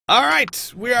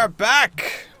Alright, we are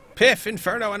back! Piff,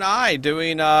 Inferno, and I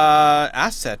doing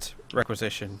asset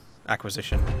acquisition.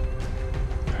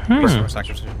 Resource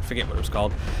acquisition. Forget what it was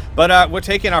called. But we're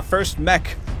taking our first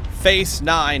mech, Phase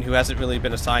 9, who hasn't really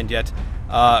been assigned yet,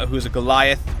 who's a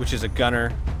Goliath, which is a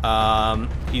gunner.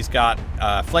 He's got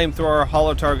flamethrower,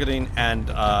 hollow targeting, and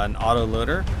an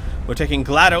autoloader. We're taking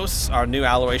GLaDOS, our new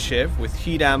alloy shiv, with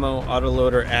heat ammo,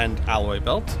 autoloader, and alloy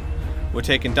belt. We're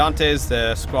taking Dantes,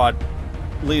 the squad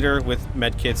leader, with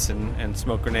medkits and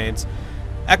smoke grenades.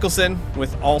 Eccleston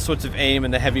with all sorts of aim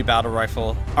and the heavy battle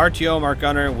rifle. Artyom, our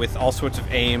gunner, with all sorts of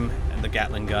aim and the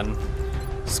Gatling gun.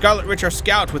 Scarlet Witch, our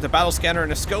scout, with a battle scanner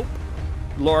and a scope.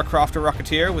 Laura Croft, our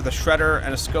rocketeer, with a shredder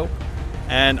and a scope.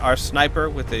 And our sniper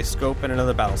with a scope and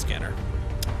another battle scanner.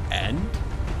 And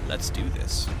let's do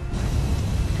this.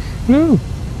 Oh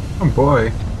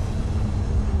boy.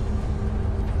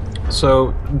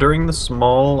 So, during the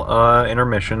small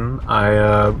intermission,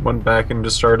 I went back and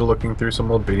just started looking through some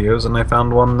old videos, and I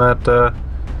found one that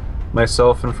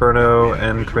myself, Inferno,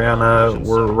 and Kriana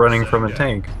were running from a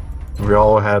tank. We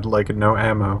all had, like, no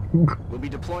ammo. We'll be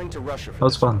deploying to Russia. That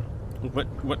was fun.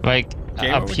 What like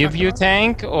a Pew Pew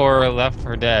tank or Left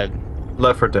 4 Dead?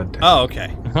 Left 4 Dead tank. Oh,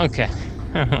 okay. Okay.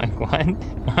 I'm like, what?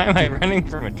 Why am I running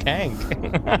from a tank?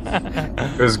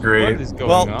 It was great. What is going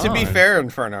Well, on? to be fair,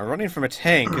 Inferno, running from a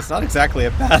tank is not exactly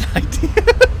a bad idea.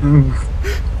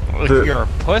 Well, you're a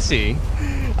pussy.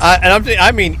 And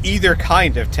I mean either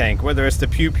kind of tank, whether it's the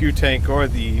Pew Pew tank or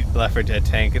the Left 4 Dead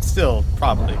tank, it's still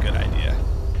probably a good idea.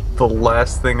 The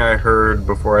last thing I heard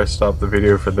before I stopped the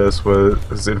video for this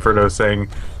was Inferno saying,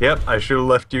 "Yep, I should have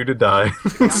left you to die."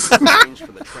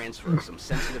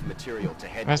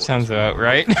 That sounds about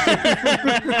right.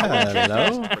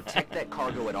 Hello? Protect that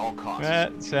cargo at all costs.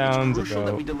 That sounds It's crucial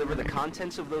that we about... deliver the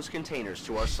contents of those containers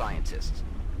to our scientists.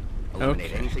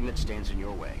 Eliminate Okay. anything that stands in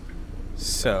your way.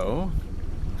 So,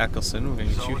 Eccleston, we're going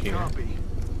to get you here.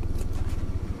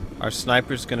 Our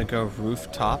sniper's going to go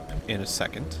rooftop in a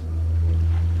second.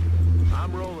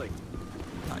 I'm rolling.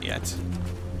 Not yet.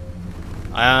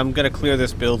 I'm going to clear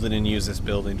this building and use this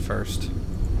building first.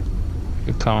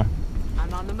 Good call.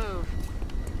 I'm on the move.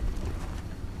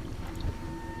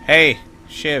 Hey,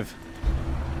 Shiv.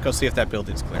 Go see if that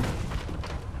building's clear.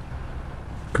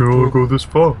 Can I go this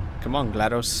far? Come on,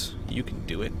 GLaDOS. You can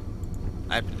do it.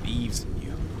 I believe in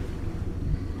you.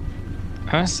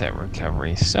 Asset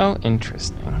recovery, so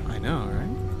interesting. I know, right?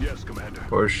 Yes, Commander.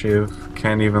 Poor Shiv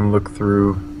can't even look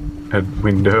through a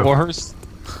window. Horse.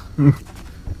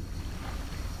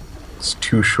 It's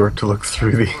too short to look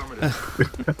through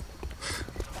the...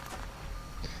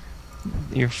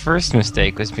 Your first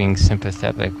mistake was being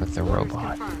sympathetic with the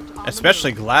robot.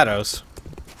 Especially GLaDOS.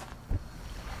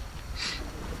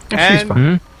 She's And,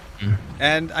 fine.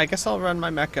 and I guess I'll run my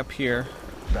mech up here.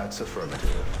 That's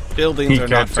affirmative. Buildings He are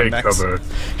not can't for take mechs. cover.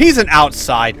 He's an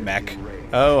outside mech.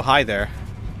 Oh, hi there.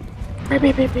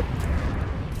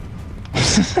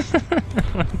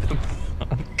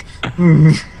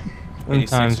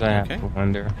 Sometimes I have okay. to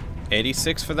wonder.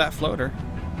 86 for that floater.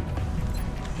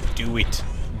 Do it.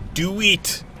 Do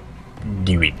it.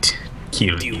 Do it.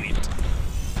 Kill Do it.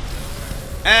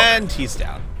 And he's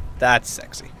down. That's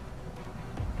sexy.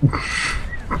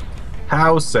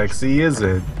 How sexy is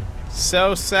it?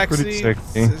 So sexy. Pretty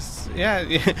sexy. Yeah,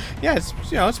 yeah. It's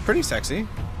it's pretty sexy.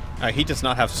 He does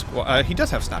not have he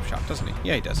does have snapshot, doesn't he?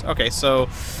 Yeah, he does. Okay, so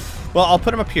well, I'll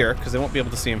put him up here because they won't be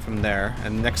able to see him from there.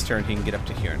 And next turn he can get up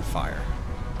to here and fire.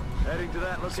 Heading to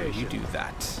that So location. you do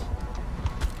that.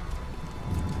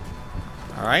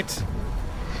 All right.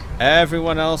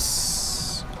 Everyone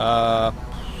else. Overwatch.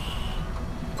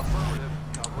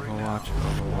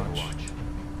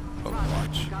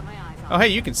 Got my eyes on Oh, hey,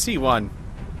 you can see one.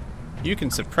 You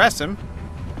can suppress him.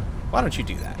 Why don't you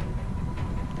do that?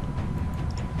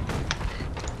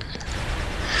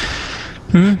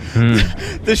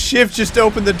 The shift just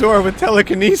opened the door with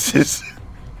telekinesis.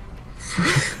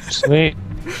 Sweet.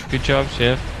 Good job,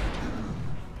 Shiv.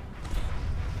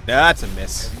 That's a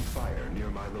miss. Fire near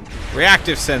my location.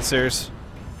 Reactive sensors.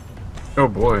 Oh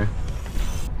boy.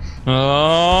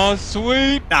 Oh,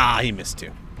 sweet. Ah, he missed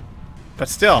too. But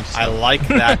still, I like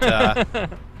that.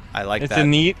 I like It's that. a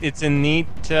neat thingy.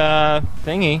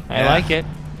 I Yeah. like it.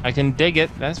 I can dig it.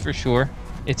 That's for sure.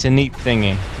 It's a neat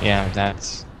thingy. Yeah,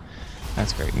 that's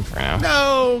great for now.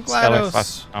 No, Stellar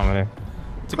GLaDOS. phosphometer.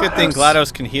 It's a good thing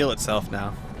GLaDOS can heal itself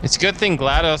now. It's a good thing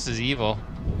GLaDOS is evil.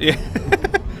 Yeah,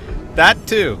 that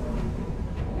too.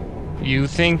 You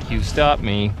think you stopped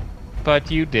me, but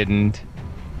you didn't.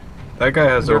 That guy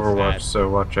has You're Overwatch, fat. so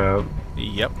watch out.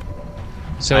 Yep.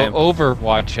 So I am-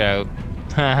 Overwatch out.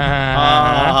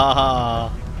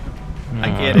 Ah, I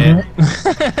get it.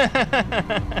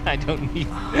 I don't need.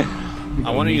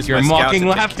 I want to use your my scout mocking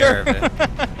to take care laughter.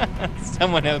 of it.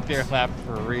 Someone out there laughed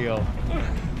for real.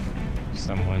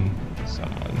 Someone.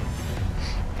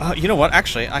 You know what?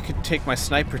 Actually, I could take my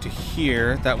sniper to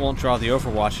here. That won't draw the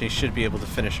Overwatch, and he should be able to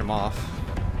finish him off.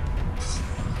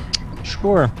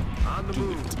 Sure.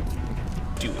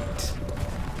 Do it.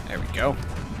 There we go.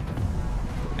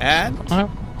 And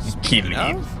speaking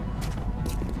of,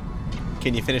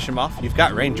 can you finish him off? You've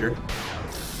got Ranger.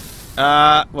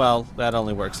 Well, that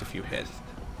only works if you hit.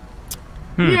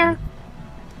 Yeah.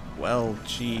 Well,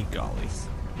 gee golly.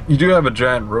 You do have a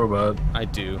giant robot. I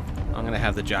do. I'm gonna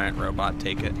have the giant robot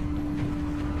take it.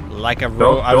 Like a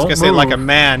I was gonna say like a move.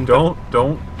 man.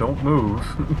 Don't move.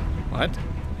 What?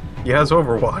 He has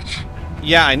Overwatch.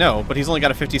 Yeah, I know, but he's only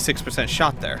got a 56%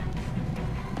 shot there.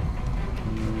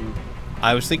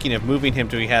 I was thinking of moving him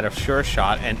till he had a sure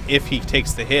shot, and if he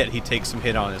takes the hit, he takes some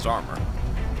hit on his armor.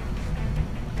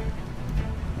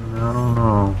 I don't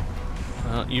know.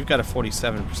 You've got a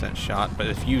 47% shot, but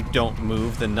if you don't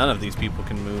move, then none of these people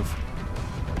can move.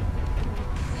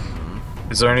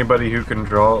 Is there anybody who can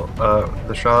draw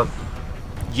the shot?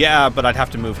 Yeah, but I'd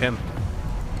have to move him.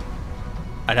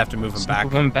 I'd have to move him back.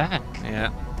 Move him back.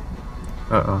 Yeah.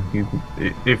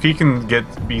 If he can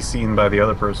be seen by the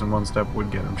other person, one step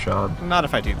would get him shot. Not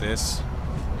if I do this.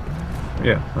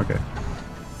 Yeah, okay.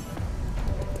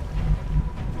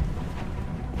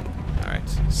 Alright,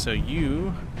 so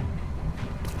you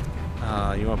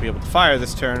won't be able to fire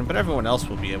this turn, but everyone else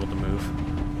will be able to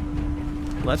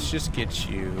move. Let's just get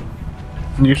you...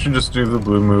 You should just do the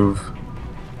blue move,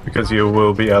 because you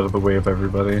will be out of the way of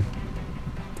everybody.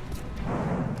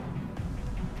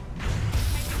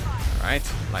 Alright,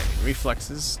 lightning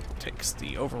reflexes takes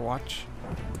the Overwatch.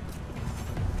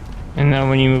 And then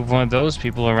when you move one of those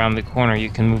people around the corner, you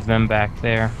can move them back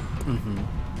there. Mm-hmm.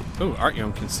 Ooh,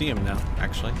 Artyom can see him now,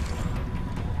 actually.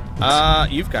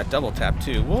 You've got double tap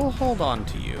too. We'll hold on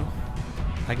to you.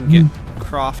 I can get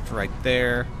Croft right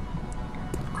there.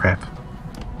 Crap.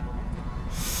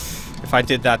 If I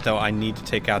did that though, I need to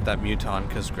take out that Muton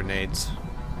because grenades.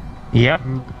 Yep.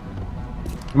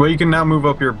 Well, you can now move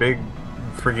up your big,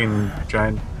 friggin'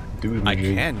 giant dude. I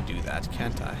can do that,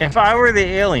 can't I? If I were the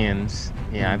aliens,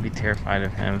 yeah, I'd be terrified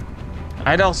of him.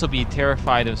 I'd also be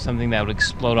terrified of something that would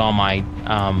explode all my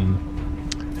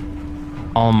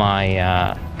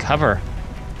cover,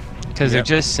 because they're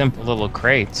just simple little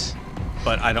crates.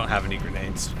 But I don't have any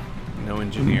grenades. No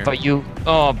engineer. But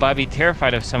I'd be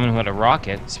terrified of someone who had a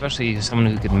rocket, especially someone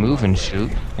who could move and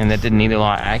shoot, and that didn't need a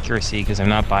lot of accuracy because I'm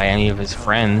not by any of his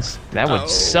friends. That would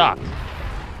suck.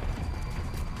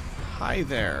 Hi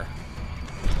there.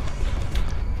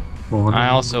 I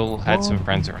also had some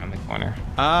friends around the corner.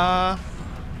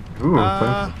 Ooh,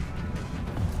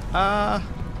 I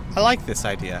like this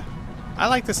idea. I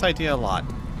like this idea a lot.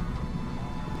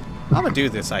 I'm gonna do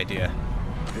this idea.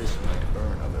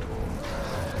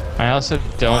 I also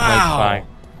don't like fire.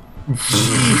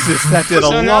 Jesus, that did a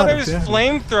So now lot there's of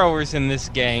damage. flamethrowers in this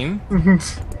game.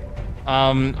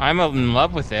 I'm in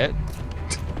love with it.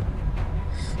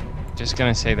 Just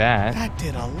gonna say that. That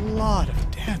did a lot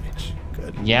of damage.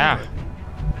 Good. Yeah. Lord.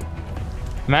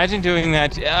 Imagine doing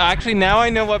that. Actually, now I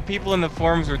know what people in the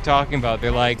forums were talking about. They're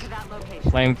like, To that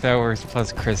location. flamethrowers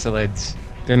plus chrysalids.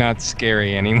 They're not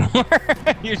scary anymore.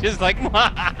 You're just like,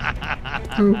 alright.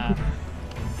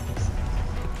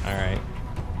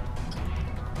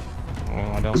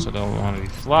 Well, I also don't want to be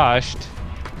flushed.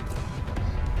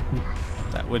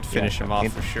 That would finish him off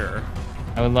for sure.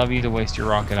 I would love you to waste your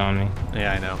rocket on me.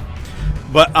 Yeah, I know.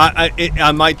 But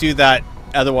I might do that.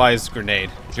 Otherwise, grenade.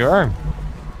 Sure.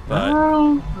 But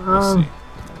we'll see.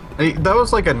 Hey, that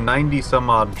was like a 90 some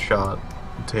odd shot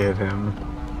to hit him,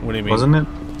 What do you mean? wasn't it?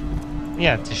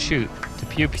 Yeah, to shoot. To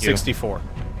pew pew. 64.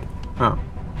 Oh,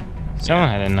 Someone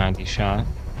had a 90 shot.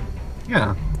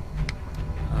 yeah.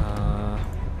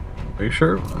 Are you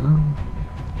sure?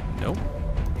 Nope.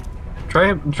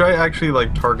 Try actually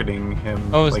like targeting him.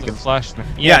 Oh, it's like the flush.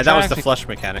 Yeah, that was the actually- flush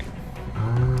mechanic.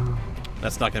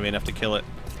 That's not going to be enough to kill it.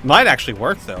 Might actually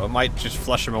work, though. It might just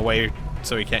flush him away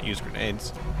so he can't use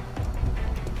grenades.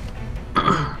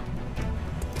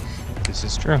 This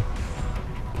is true.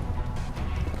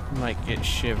 Might get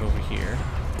Shiv over here.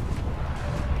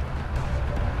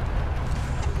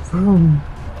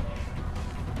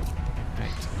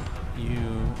 Right. You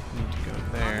need to go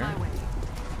there. On my way.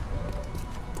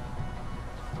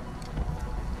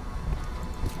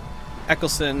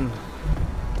 Eccleston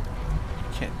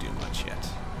can't do much yet.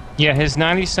 Yeah, his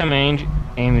 90-some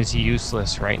aim is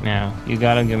useless right now. You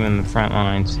gotta give him the front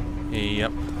lines.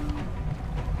 Yep.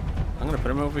 I'm gonna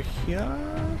put him over here.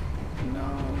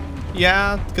 No.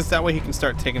 Yeah, because that way he can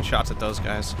start taking shots at those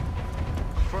guys.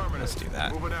 Let's do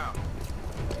that.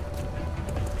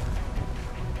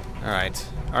 Alright.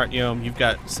 Artyom, you've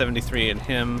got 73 in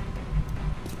him.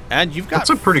 And you've got That's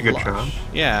a pretty good flush. shot.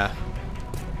 Yeah.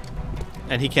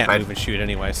 And he can't move and shoot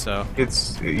anyway, so...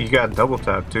 You got double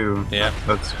tap, too. Yeah.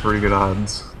 That's pretty good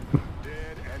odds.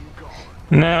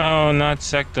 No, not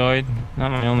Sectoid.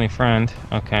 Not my only friend.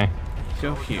 Okay.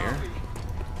 Go here.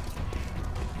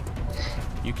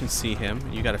 You can see him.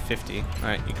 You got a 50.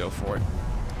 Alright, you go for it.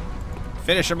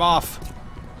 Finish him off!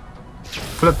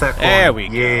 Flip that coin. There we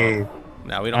go. Yeah.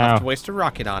 Now we don't have to waste a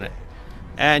rocket on it.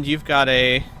 And you've got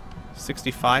a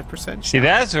 65% shot. See,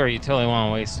 that's where you totally want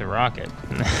to waste a rocket.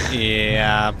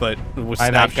 Yeah, but with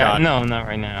By that guy- snapshot, No, not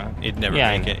right now. it'd never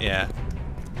Yeah, make it, yeah.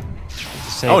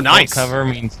 Say Oh, full nice. Cover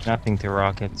means nothing to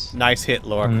rockets. Nice hit,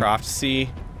 Laura Croft.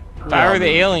 See? If I were the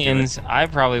aliens, I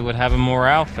probably would have a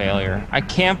morale failure. I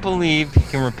can't believe he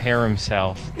can repair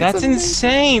himself. That's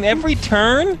insane. Every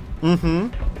turn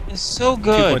Mm-hmm. is so 2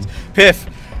 good. points. Piff,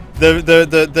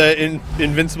 the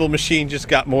invincible machine just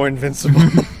got more invincible.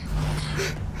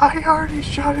 I already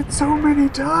shot it so many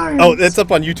times. Oh, it's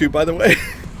up on YouTube, by the way.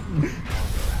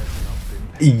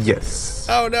 Yes.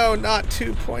 Oh no, not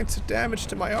 2 points of damage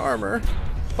to my armor.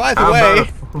 By the How way,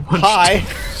 about hi.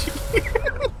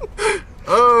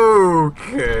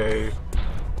 Okay.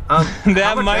 That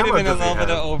how much might have ammo been a does he little bit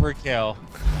have? of overkill.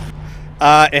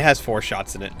 It has 4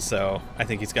 shots in it, so I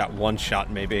think he's got 1 shot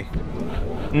maybe.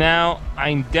 Now,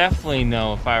 I definitely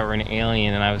know if I were an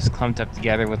alien and I was clumped up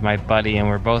together with my buddy and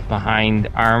we're both behind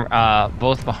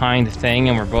the thing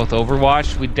and we're both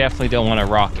Overwatch, we definitely don't want a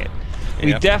rocket. We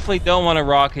Yep. definitely don't want a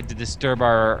rocket to disturb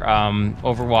our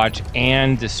Overwatch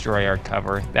and destroy our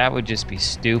cover. That would just be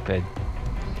stupid.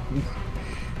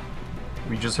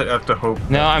 We just have to hope.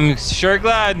 No, I'm sure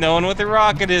glad no one with a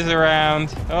rocket is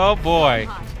around. Oh boy.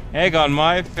 Egg on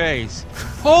my face.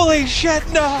 Holy shit,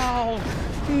 no!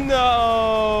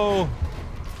 No!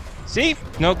 See?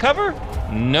 No cover?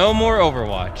 No more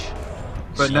Overwatch.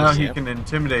 But now he Yep. can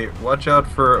intimidate. Watch out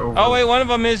for over. Oh wait, one of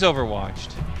them is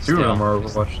Overwatched. Two of Still. them are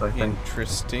Overwatched, I think.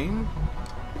 Interesting.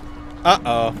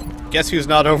 Uh-oh. Guess who's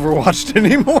not Overwatched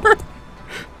anymore?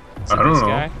 Is it I don't this know.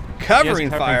 guy? Covering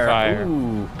Yes, fire.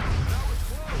 Ooh.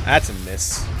 That's a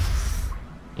miss.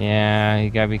 Yeah, you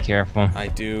gotta be careful. I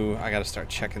gotta start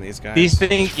checking these guys. These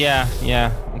things,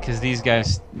 yeah, because these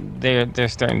guys, they're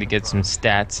starting to get some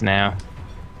stats now.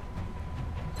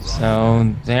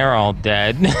 So they're all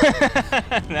dead.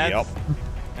 Yep.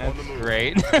 That's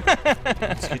great.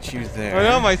 Let's get you there. Oh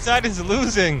no, my side is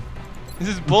losing. This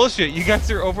is bullshit. You guys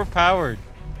are overpowered.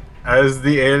 As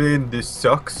the alien, this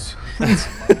sucks.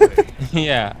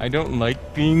 Yeah, I don't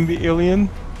like being the alien.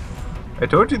 I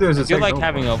told you there's a I feel like second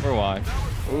having Overwatch. Overwatch.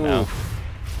 Ooh. No.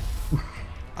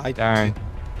 I Darn.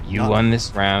 You Not- won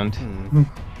this round.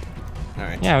 All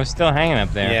right. Yeah, I was still hanging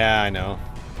up there. Yeah, I know.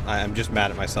 I'm just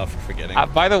mad at myself for forgetting.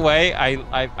 By the way,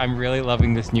 I'm really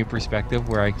loving this new perspective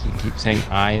where I keep saying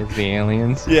I as the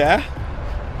aliens. Yeah.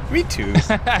 Me too.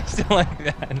 I still like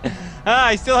that.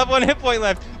 I still have 1 hit point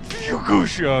left.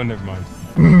 Oh, never mind.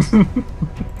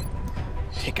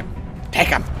 Take him. Take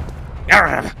him.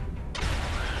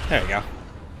 There we go.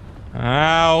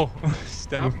 Ow.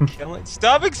 Stop killing.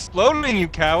 Stop exploding, you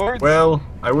coward. Well,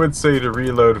 I would say to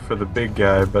reload for the big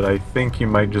guy, but I think you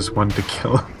might just want to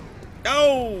kill him.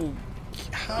 No.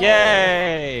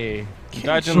 Yay.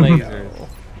 Dodging Go. lasers.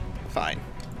 Fine.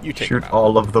 You take Shoot him out.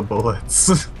 all of the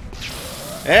bullets.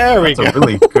 There we That's go. a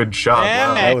really good shot. Damn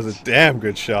Wow. That was a damn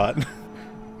good shot.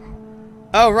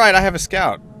 Oh, right. I have a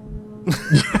scout.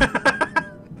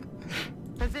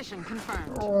 Position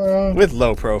confirmed. With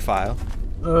low profile.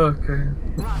 Okay.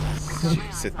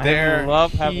 Sit I there.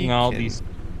 love He having all can- these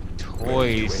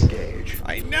toys.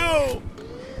 I know.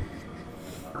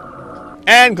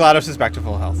 And GLaDOS is back to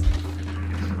full health.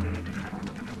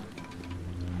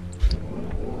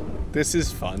 This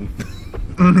is fun.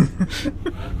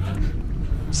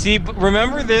 See, but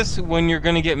remember this when you're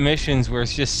going to get missions where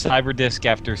it's just cyber disc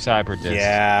after cyber disc.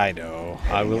 Yeah, I know.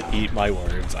 I will eat my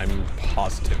words. I'm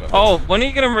positive of it. Oh, when are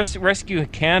you going to rescue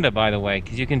Canada, by the way?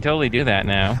 Because you can totally do that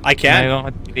now. I can. And I don't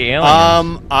have to be the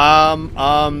alien.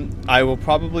 I will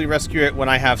probably rescue it when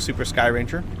I have Super Sky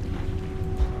Ranger.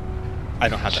 I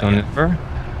don't have that So yet. never.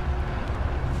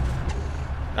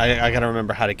 I gotta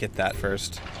remember how to get that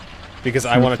first. Because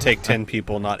I want to take 10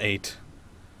 people, not 8.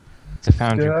 It's a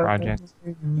Foundry project.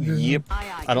 Yep. Aye,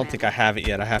 aye, I don't think I Commander. have it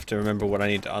yet. I have to remember what I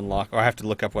need to unlock. Or I have to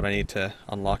look up what I need to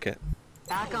unlock it.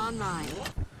 Back online.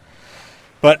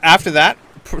 But after that,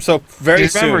 so very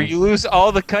Just remember, soon. you lose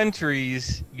all the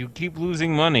countries, you keep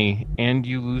losing money, and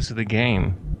you lose the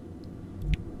game.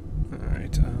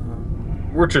 Alright,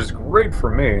 Which is great for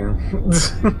me.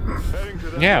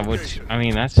 Yeah, which I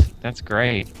mean that's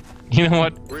great. You know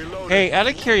what? Hey, out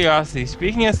of curiosity,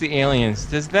 speaking as the aliens,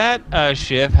 does that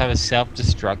Shiv have a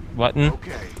self-destruct button?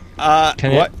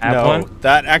 Can what? it have No, one?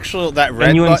 that red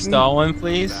Can you button. install one,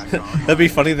 please? That'd be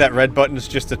funny. That red button is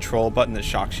just a troll button that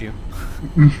shocks you.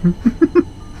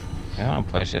 I don't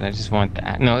push it. I just want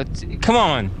that. No, it's come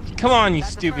on, you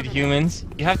stupid humans.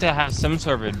 You have to have some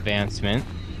sort of advancement.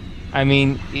 I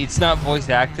mean, it's not voice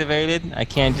activated. I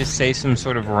can't just say some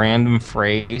sort of random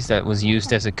phrase that was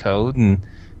used as a code and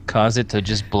cause it to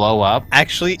just blow up.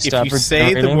 Actually, if you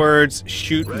say the words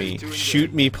 "shoot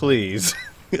me, please,"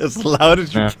 as loud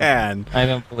as you can, I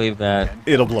don't believe that.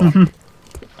 It'll blow up.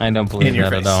 I don't believe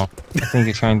that at all. I think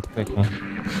you're trying to trick me.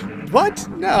 What?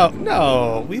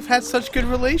 No. We've had such good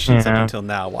relations up until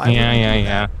now. Why?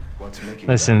 Yeah.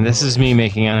 Listen, this is me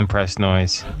making unimpressed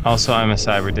noise. Also, I'm a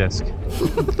cyber disc.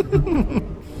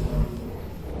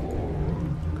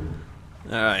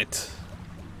 All right.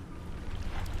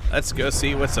 Let's go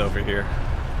see what's over here.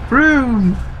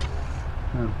 Broom!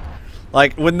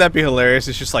 Like, wouldn't that be hilarious?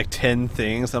 It's just like 10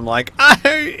 things. I'm like,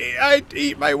 I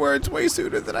eat my words way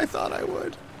sooner than I thought I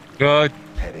would. Good.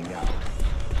 Heading out.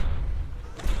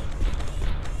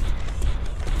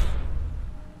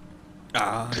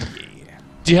 Yeah.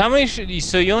 Do you how many should you?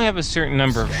 So you only have a certain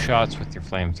number of shots with your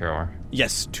flamethrower.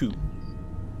 Yes, 2.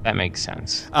 That makes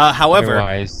sense. However,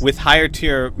 Otherwise- with higher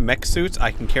tier mech suits, I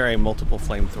can carry multiple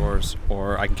flamethrowers,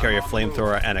 or I can carry a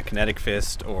flamethrower and a kinetic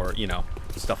fist, or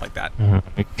stuff like that. Oh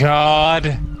my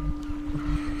God.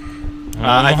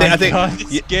 I think God,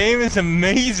 this game is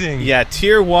amazing. Yeah,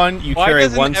 tier 1 you Why carry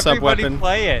doesn't one everybody sub-weapon.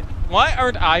 play it? Why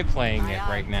aren't I playing it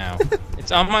right now?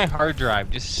 It's on my hard drive,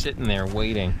 just sitting there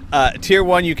waiting. Tier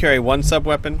 1 you carry 1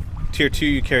 sub-weapon. Tier 2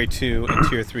 you carry 2, and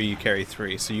Tier 3 you carry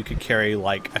 3. So you could carry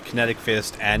like a kinetic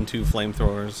fist and 2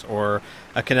 flamethrowers, or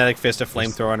a kinetic fist, a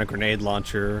flamethrower, and a grenade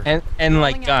launcher. And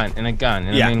like gun, and a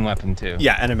main weapon too.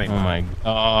 Yeah, and a main Oh weapon. my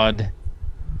God.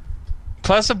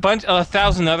 Plus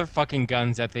 1,000 other fucking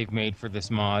guns that they've made for this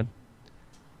mod.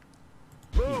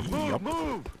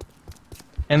 Move!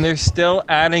 And they're still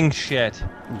adding shit.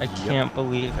 I can't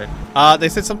believe it. They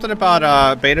said something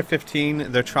about Beta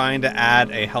 15. They're trying to add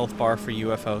a health bar for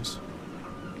UFOs.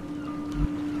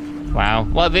 Wow.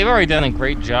 Well, they've already done a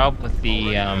great job with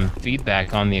the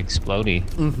feedback on the Explodey.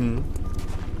 Mm-hmm.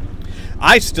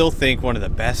 I still think one of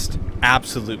the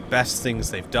absolute best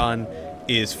things they've done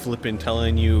is flipping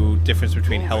telling you difference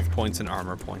between health points and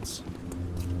armor points.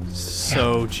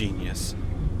 So genius.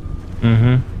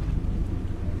 Mm-hmm.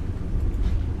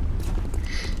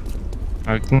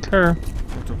 I concur.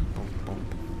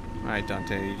 Alright,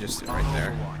 Dante, you just sit right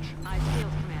there. I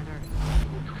field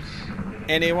commander.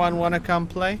 Anyone want to come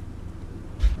play?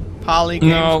 Poly games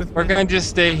No, with we're me? gonna just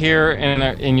stay here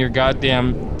in your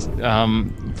goddamn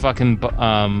fucking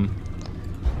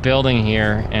building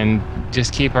here and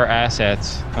just keep our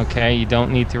assets. Okay, you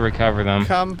don't need to recover them.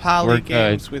 Come poly We're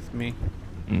games good. with me.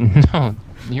 No,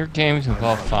 your games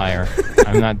involve fire.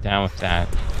 I'm not down with that.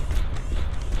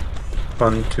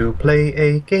 Fun to play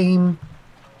a game.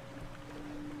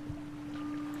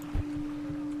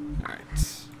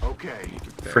 Alright. Okay.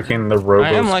 Freaking the Robo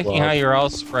I am liking Squad. how you're all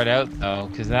spread out though,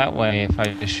 because that way, if I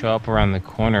just show up around the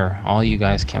corner, all you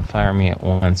guys can fire me at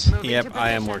once. Yep,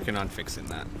 I am working on fixing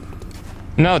that.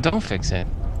 No, don't fix it.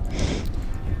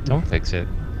 Don't fix it.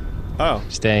 Oh.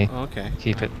 Stay. Okay.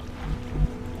 Keep it.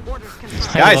 Orders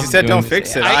confirmed. I Guys, love he said doing don't this.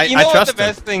 fix it. You I know what trust the him.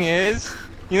 best thing is?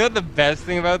 You know what the best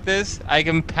thing about this? I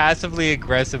can passively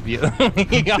aggressively offer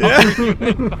you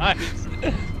advice.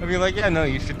 I'll be like, yeah, no,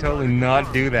 you should totally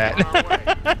not do that.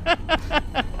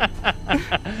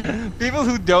 People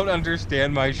who don't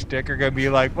understand my shtick are gonna be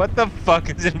like, what the fuck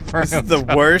is Inferno? This is the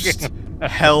talking worst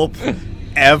about?" help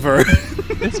ever.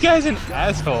 This guy's an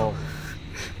asshole.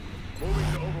 Moving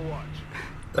to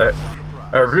Overwatch.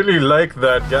 I really like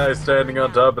that guy standing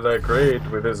on top of that crate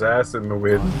with his ass in the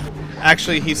wind.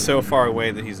 Actually, he's so far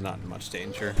away that he's not in much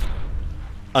danger.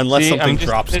 Unless See, something I'm just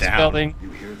drops in this down. building.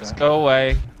 Just go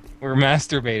away. We're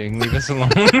masturbating. Leave us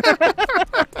alone.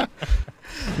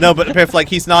 No, but if like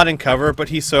he's not in cover, but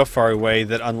he's so far away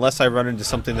that unless I run into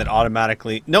something that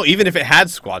automatically... No, even if it had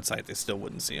squad sight, they still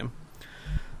wouldn't see him.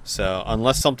 So,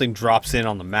 unless something drops in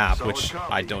on the map, which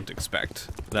I don't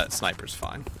expect, that sniper's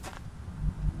fine.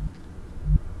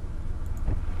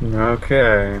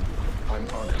 Okay. I'm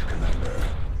on it, Commander.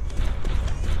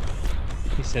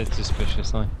 He said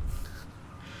suspiciously.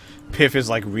 Piff is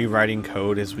like rewriting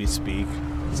code as we speak.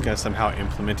 He's gonna somehow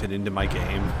implement it into my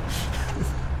game.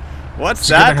 What's He's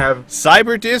that? gonna have-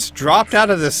 Cyber disc dropped out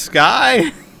of the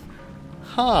sky?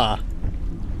 Huh.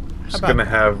 just gonna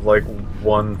have like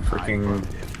one freaking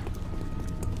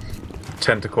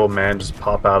tentacle man just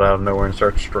pop out of nowhere and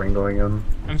start strangling him.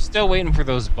 I'm still waiting for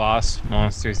those boss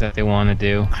monsters that they want to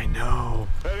do. I know.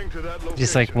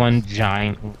 Just like one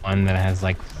giant one that has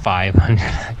like 500.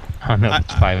 I don't know if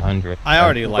it's 500. I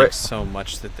already like so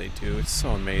much that they do. It's so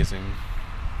amazing.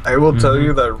 I will tell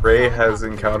you that Ray has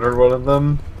encountered one of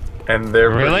them, and they're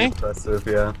Really? really impressive.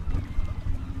 Yeah.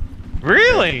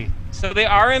 Really? So they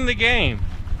are in the game.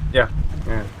 Yeah.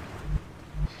 Yeah.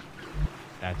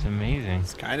 That's amazing.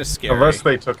 It's kind of scary. Unless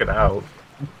they took it out.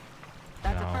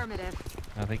 That's No. affirmative.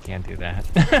 No, they can't do that.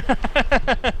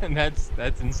 And that's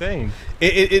insane.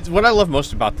 It's what I love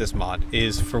most about this mod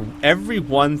is for every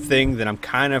one thing that I'm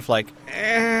kind of like,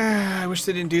 I wish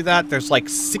they didn't do that. There's like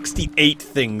 68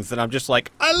 things that I'm just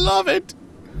like, I love it.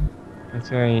 That's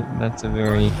a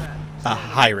very A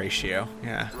high ratio,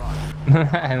 yeah.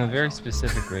 and a very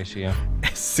specific ratio.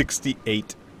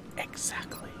 68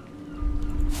 exactly.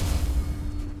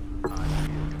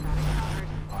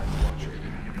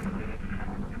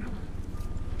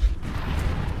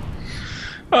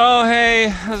 Oh hey,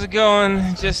 how's it going?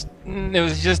 It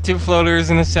was just two floaters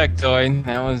and a sectoid.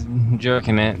 I was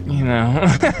jerking it, you know.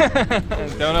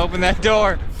 Don't open that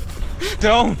door.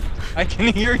 Don't. I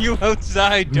can hear you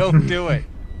outside. Don't do it.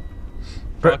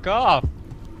 Fuck off.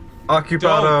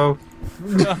 Occupado.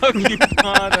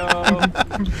 Occupado.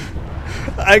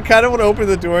 I kind of want to open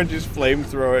the door and just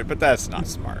flamethrow it, but that's not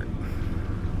smart.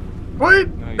 What?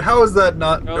 No, How is that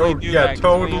not? Totally Oh, do yeah, that,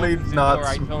 'cause when he totally opens the not. door,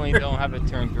 I totally don't have a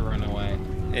turn to run away.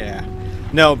 Yeah.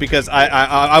 No, because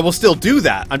I will still do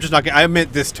that. I'm just not gonna, I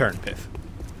meant this turn, Piff.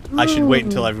 I should wait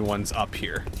until everyone's up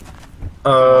here.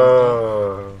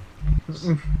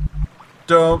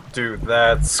 Don't do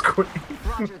that, Squid.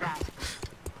 Roger that.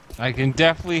 I can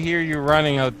definitely hear you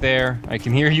running out there. I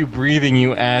can hear you breathing,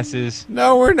 you asses.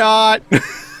 No, we're not.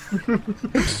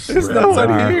 There's no one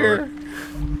are. here.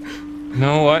 You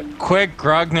know what? Quick,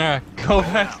 Grognak, go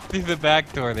back through the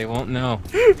back door. They won't know.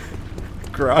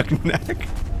 Grognak.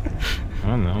 I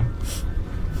don't know.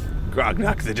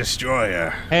 Grognak the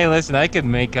Destroyer. Hey, listen, I could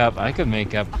make up.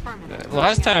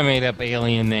 Last time I made up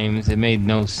alien names, it made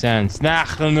no sense.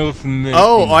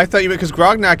 Oh, I thought you meant because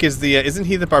Grognak is the isn't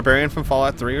he the barbarian from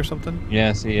Fallout 3 or something?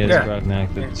 Yes, he is. Yeah.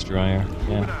 Grognak the Destroyer.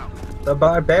 Yeah. The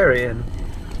barbarian.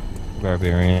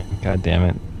 Barbarian. God damn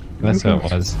it. That's what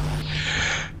it was.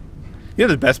 You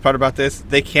know the best part about this?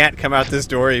 They can't come out this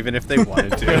door even if they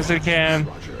wanted to. Yes, it can.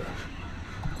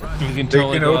 You can They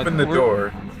totally can go open out the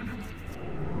door.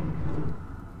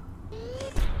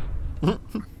 No,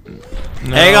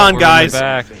 Hang on, we're in the guys.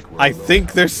 back. I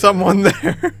think there's someone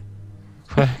there.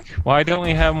 Why don't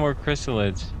we have more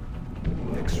chrysalids?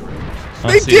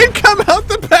 They did come out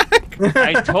the back.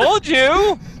 I told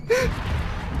you!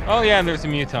 Oh yeah, and there's a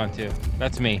mutant too.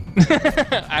 That's me.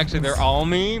 Actually, they're all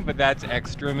me, but that's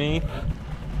extra me.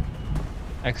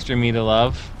 Extra me to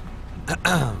love.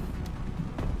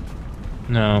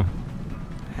 No.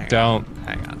 Don't.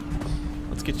 Hang on.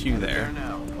 Let's get you there.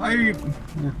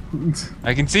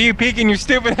 I can see you peeking your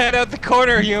stupid head out the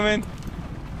corner, human.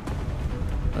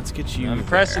 Let's get you. I'm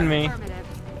pressing me. Affirmative.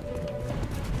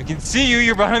 I can see you.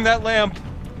 You're behind that lamp.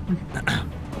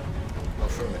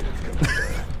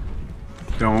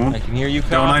 Don't. I can hear you.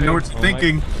 Don't I know what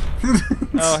coughing. you're Oh my-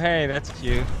 thinking? Oh hey, that's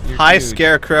cute. You're Hi, cute.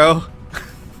 Scarecrow.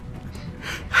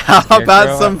 How Scarecrow?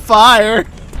 about some fire?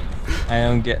 I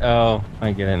don't get. Oh,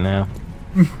 I get it now.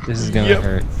 This is gonna Yep.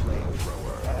 hurt.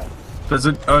 Does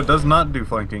it? Oh, it does not do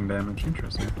flanking damage.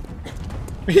 Interesting.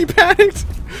 He panicked.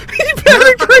 He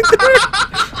panicked right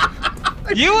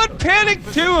there. You would panic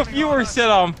too if you were set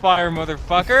on fire,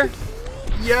 motherfucker.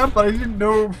 Yeah, but I didn't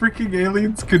know freaking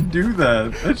aliens could do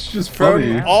that. That's just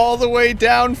funny. From all the way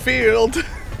downfield.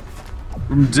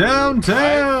 From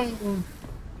downtown.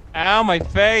 Ow, my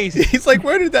face. He's like,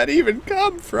 where did that even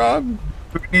come from?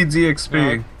 Who needs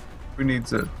EXP? No. Who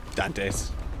needs it?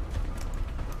 Dante's.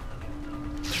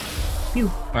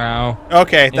 Wow.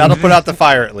 Okay, that'll put out the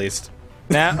fire at least.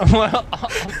 Now, well,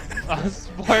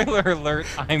 spoiler alert,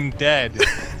 I'm dead.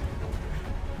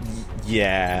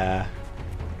 Yeah.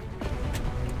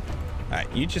 Alright,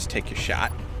 you just take your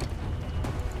shot.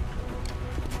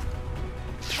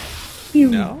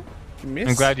 No? You missed.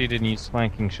 I'm glad you didn't use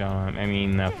flanking shot on. I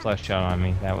mean, flesh shot on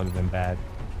me. That would have been bad.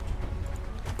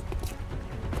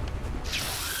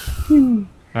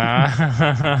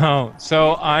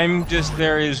 So I'm just.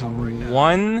 There is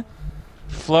one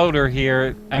floater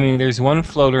here. I mean, there's one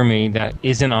floater me that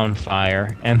isn't on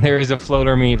fire, and there is a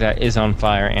floater me that is on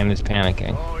fire and is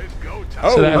panicking.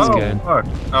 Oh, So that's oh, good. fuck.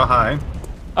 Oh, hi.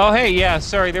 Oh, hey, yeah,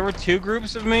 sorry, there were two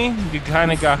groups of me. You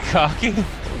kind of got cocky.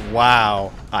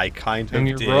 Wow, I kind of And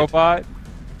your did. robot.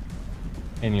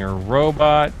 And your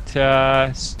robot.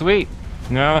 Sweet.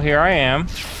 No, here I am.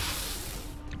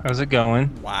 How's it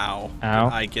going? Wow. Ow.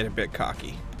 I get a bit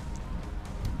cocky.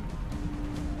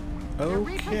 They're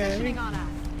Okay. repositioning on us.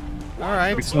 All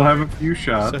right. We still have a few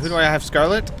shots. So who do I have?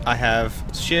 Scarlet. I have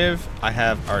Shiv. I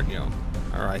have Artyom.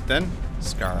 All right then.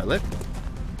 Scarlet.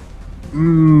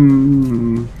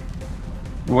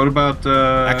 What about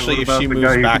Actually, what if about she the moves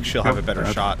guy who back, can she'll have a jump better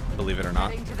that? shot. Believe it or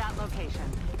not. Heading to that location.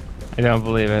 I don't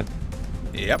believe it.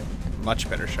 Yep. Much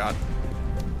better shot.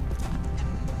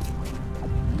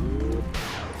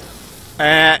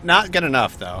 Not good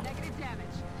enough though. Negative damage.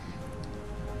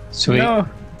 Sweet. No,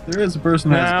 there is a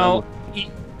person that has Now,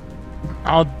 double.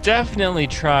 I'll definitely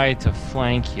try to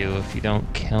flank you if you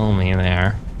don't kill me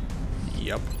there.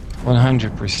 Yep.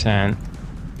 100%.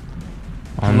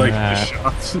 On Like that. the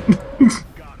shots.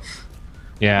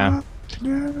 Yeah.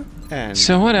 And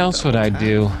So what else would I double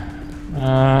do?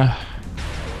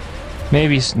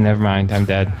 Maybe. Never mind. I'm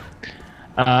dead.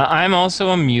 I'm also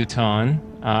a muton.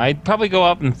 I'd probably go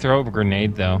up and throw a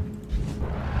grenade though.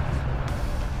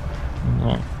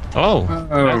 Oh,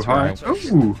 that's hi. right.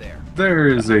 Oh, there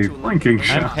is a flanking I'm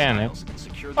shot. panicked.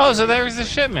 Oh, so there's the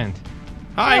shipment.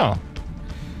 Hi. Oh,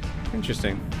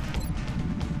 Interesting.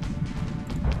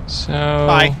 so.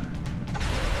 Bye.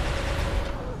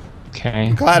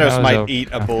 Okay. GLaDOS that was might okay. eat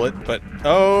a bullet, but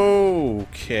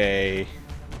okay.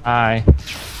 Bye.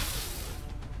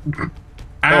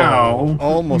 Ow. Oh,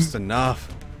 almost enough.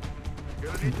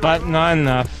 But not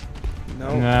enough.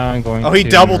 No. Now I'm going. Oh, he to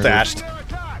double murder- dashed.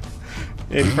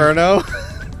 Inferno.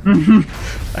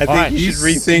 I Why? think you should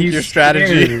He's- rethink he's your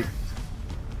strategy. scared.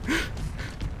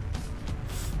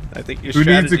 I think your Who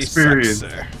needs strategy experience?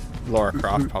 sucks there. Lara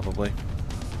Croft, probably.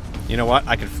 You know what?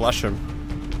 I could flush him.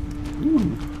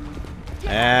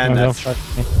 And Oh, don't that's fuck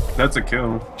me. That's a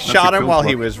kill. That's shot a him kill while block.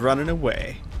 he was running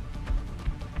away.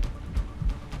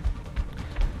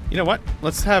 You know what?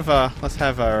 Let's have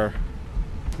our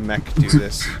mech do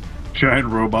this. Giant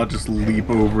robot just leap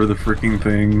over the freaking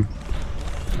thing.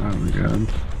 Oh my god.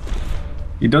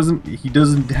 He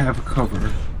doesn't have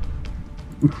cover.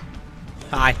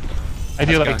 Hi. I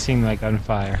do Let's like go. seeing like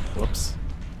gunfire. Whoops.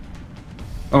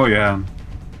 Oh yeah.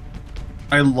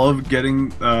 I love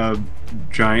getting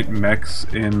giant mechs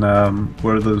in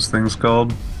what are those things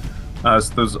called? It's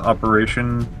those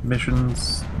operation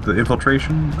missions, the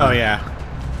infiltration. Oh yeah.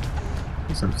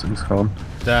 What's those things called?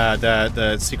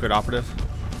 The secret operative.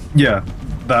 Yeah,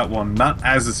 that one. Not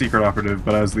as a secret operative,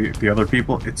 but as the other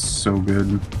people. It's so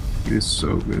good. It is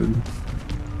so good.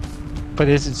 But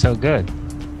is it so good?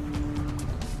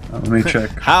 Let me check.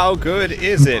 How good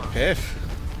is it, Piff?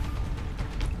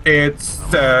 It's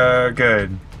so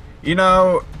good. You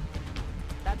know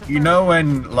That's a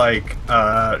when like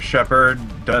Shepard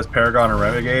does Paragon or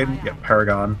Renegade? Yeah,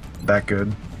 Paragon. That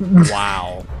good.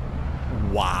 Wow.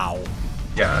 Wow.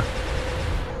 Yeah.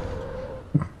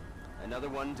 Another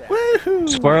one down. Woohoo!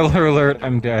 Spoiler alert,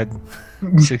 I'm dead.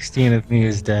 16 of me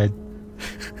is dead.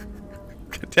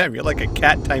 Damn, you're like a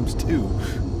cat times 2.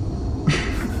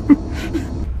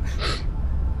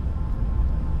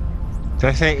 Did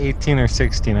I say 18 or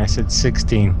 16? I said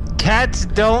 16. Cats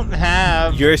don't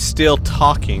have You're still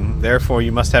talking, therefore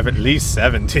you must have at least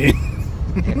 17.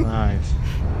 lives.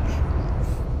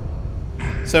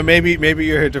 So maybe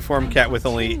you're a deformed cat with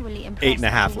only Genuinely impressed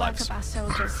 8.5 with the work lives. of our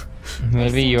soldiers.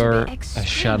 Maybe you're They a seem to be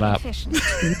shut up. extremely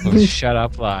efficient. With shut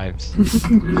up lives.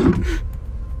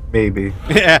 Maybe.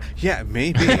 yeah,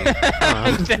 maybe.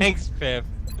 Thanks, Pip.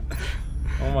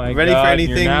 Oh my Ready for god,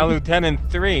 anything? you're now Lieutenant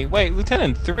 3. Wait,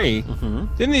 Lieutenant 3?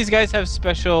 Didn't these guys have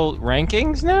special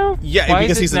rankings now? Yeah, Why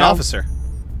because is it he's an now- officer.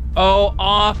 Oh,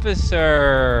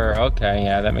 officer. Okay,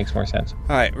 yeah, that makes more sense.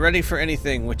 Alright, ready for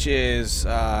anything, which is,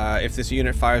 if this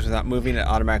unit fires without moving, it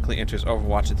automatically enters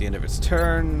Overwatch at the end of its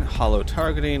turn, hollow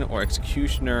targeting, or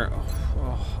executioner.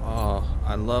 Oh,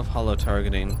 I love hollow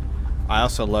targeting. I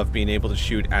also love being able to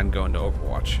shoot and go into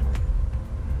Overwatch.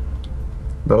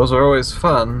 Those are always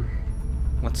fun.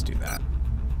 Let's do that.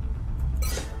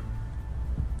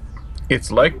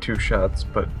 It's like two shots,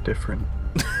 but different.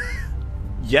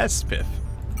 Yes, Piff.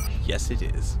 Yes, it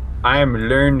is. I am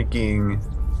learning.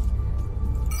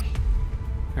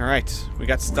 Alright, we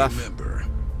got stuff. Remember,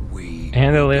 we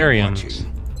And will be Illyrians.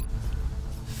 watching.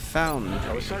 Found.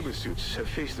 Our cybersuits have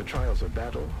faced the trials of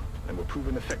battle and were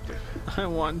proven effective. I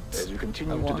want. As you I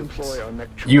continue to want. deploy our mech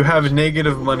You troops, have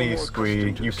negative you will money, grow more Squee.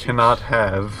 accustomed to You the suits. cannot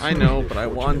have. I know, but I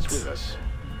Fortune want. is with us.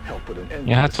 Help put an end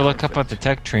You have this to look up at the conflict.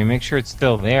 tech tree, make sure it's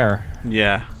still there.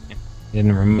 Yeah.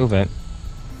 Didn't remove it.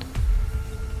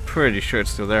 Pretty sure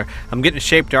it's still there. I'm getting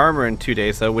shaped armor in 2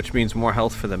 days, though, which means more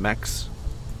health for the mechs.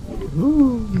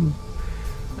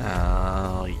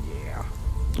 Oh yeah.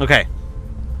 Okay.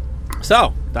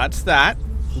 So that's that.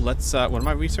 Let's. What am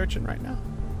I researching right now?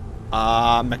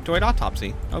 Mectoid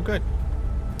autopsy. Oh, good.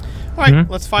 All right.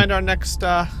 Let's find our next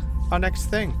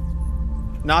thing.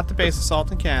 Not the base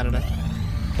assault in Canada.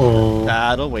 Oh.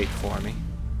 That'll wait for me.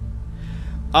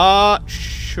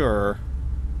 Sure.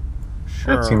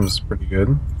 That seems pretty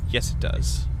good. Yes, it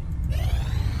does.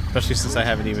 Especially since I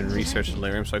haven't even researched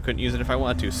Delirium, so I couldn't use it if I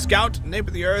wanted to. Scout, Nape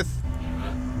of the Earth.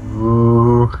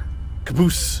 Ooh.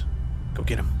 Caboose. Go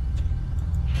get him.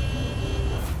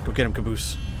 Go get him,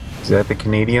 Caboose. Is that the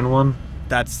Canadian one?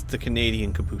 That's the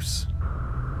Canadian Caboose.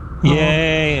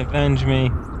 Yay, avenge me.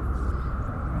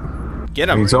 Get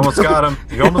him. He's almost got him.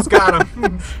 He almost got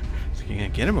him. You gonna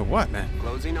get him or what, man?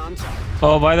 Closing on target.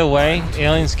 Oh, by the way,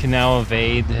 aliens can now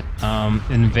invade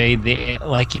the,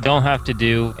 like, you don't have to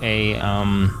do a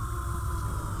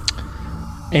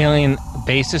alien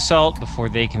base assault before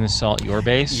they can assault your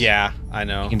base. Yeah, I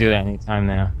know. You can do that anytime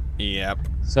now. Yep.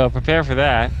 So prepare for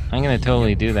that. I'm gonna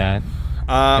totally do that.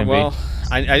 Well,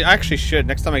 I actually should.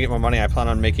 Next time I get more money, I plan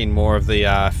on making more of the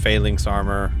Phalanx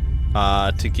armor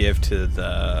to give to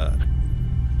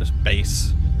this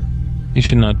base. You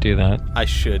should not do that. I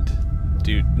should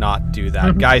not do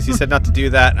that. Guys, he said not to do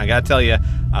that, and I gotta tell you,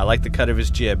 I like the cut of his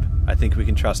jib. I think we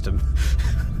can trust him.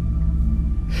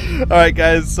 Alright,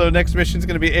 guys, so next mission is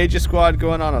gonna be Aegis Squad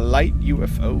going on a light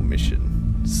UFO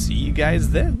mission. See you guys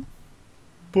then.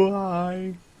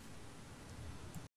 Bye.